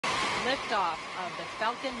liftoff of the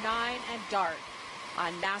Falcon 9 and D.A.R.T.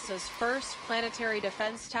 on NASA's first planetary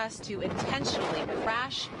defense test to intentionally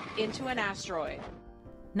crash into an asteroid.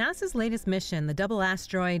 NASA's latest mission, the Double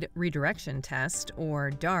Asteroid Redirection Test,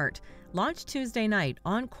 or D.A.R.T., launched Tuesday night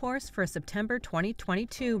on course for a September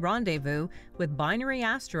 2022 rendezvous with binary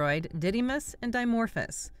asteroid Didymos and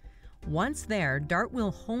Dimorphos. Once there, D.A.R.T.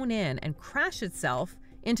 will hone in and crash itself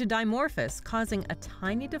into Dimorphos, causing a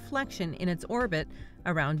tiny deflection in its orbit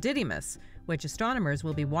around Didymos, which astronomers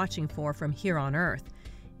will be watching for from here on Earth.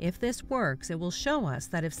 If this works, it will show us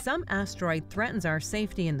that if some asteroid threatens our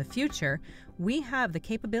safety in the future, we have the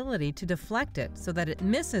capability to deflect it so that it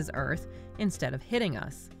misses Earth instead of hitting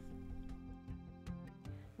us.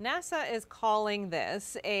 NASA is calling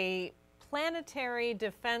this a planetary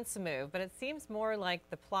defense move, but it seems more like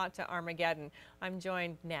the plot to Armageddon. I'm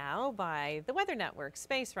joined now by the Weather Network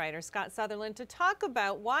space writer Scott Sutherland to talk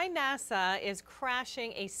about why NASA is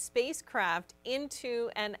crashing a spacecraft into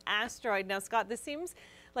an asteroid. Now, Scott, this seems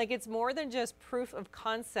like it's more than just proof of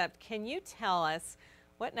concept. Can you tell us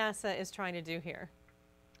what NASA is trying to do here?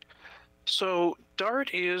 So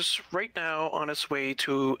D.A.R.T. is right now on its way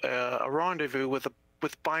to a rendezvous with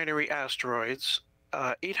binary asteroids,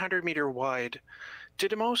 800-meter wide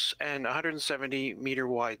Didymos and 170-meter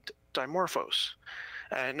wide Dimorphos.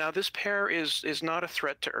 Now, this pair is not a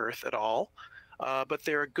threat to Earth at all, but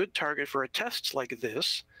they're a good target for a test like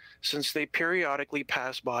this, since they periodically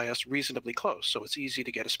pass by us reasonably close, so it's easy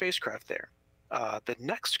to get a spacecraft there. The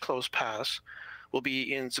next close pass will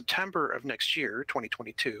be in September of next year,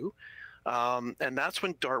 2022, and that's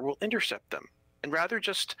when D.A.R.T. will intercept them. And rather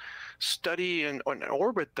just study and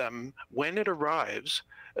orbit them when it arrives,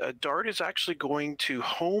 D.A.R.T. is actually going to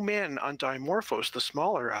home in on Dimorphos, the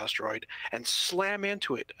smaller asteroid, and slam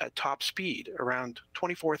into it at top speed, around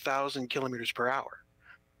 24,000 kilometers per hour.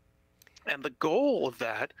 And the goal of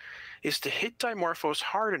that is to hit Dimorphos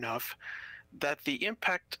hard enough that the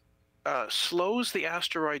impact slows the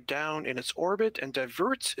asteroid down in its orbit and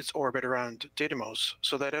diverts its orbit around Didymos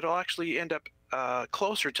so that it'll actually end up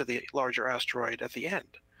closer to the larger asteroid at the end.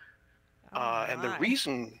 And the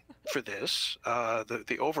reason for this,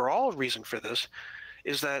 the overall reason for this,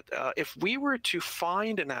 is that if we were to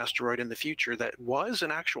find an asteroid in the future that was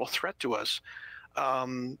an actual threat to us,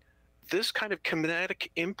 this kind of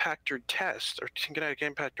kinetic impactor test or kinetic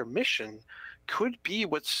impactor mission could be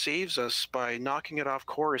what saves us by knocking it off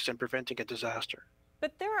course and preventing a disaster.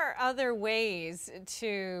 But there are other ways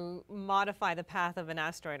to modify the path of an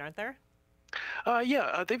asteroid, aren't there?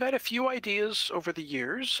 They've had a few ideas over the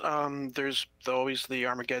years. There's always the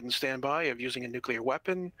Armageddon standby of using a nuclear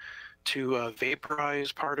weapon to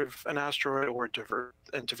vaporize part of an asteroid or divert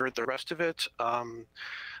the rest of it.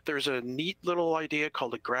 There's a neat little idea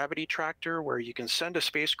called a gravity tractor, where you can send a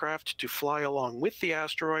spacecraft to fly along with the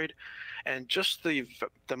asteroid, and just the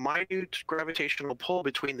minute gravitational pull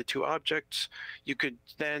between the two objects, you could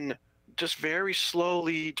then just very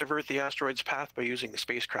slowly divert the asteroid's path by using the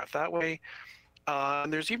spacecraft that way.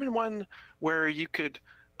 And there's even one where you could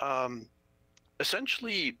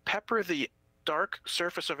essentially pepper the dark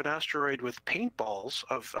surface of an asteroid with paintballs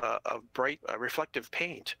of bright reflective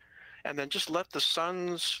paint, and then just let the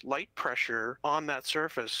sun's light pressure on that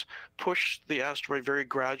surface push the asteroid very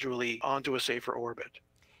gradually onto a safer orbit.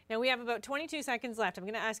 Now, we have about 22 seconds left. I'm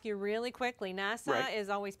going to ask you really quickly. NASA is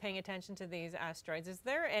always paying attention to these asteroids. Is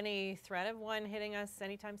there any threat of one hitting us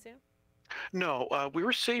anytime soon? No, we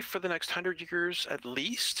were safe for the next 100 years at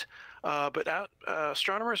least, but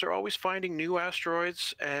astronomers are always finding new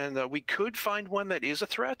asteroids, and we could find one that is a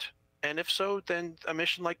threat. And if so, then a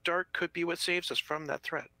mission like D.A.R.T. could be what saves us from that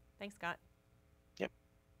threat. Thanks, Scott. Yep.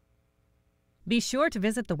 Be sure to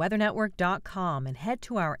visit theweathernetwork.com and head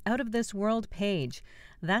to our Out of This World page.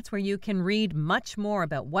 That's where you can read much more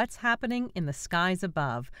about what's happening in the skies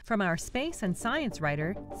above from our space and science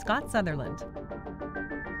writer, Scott Sutherland.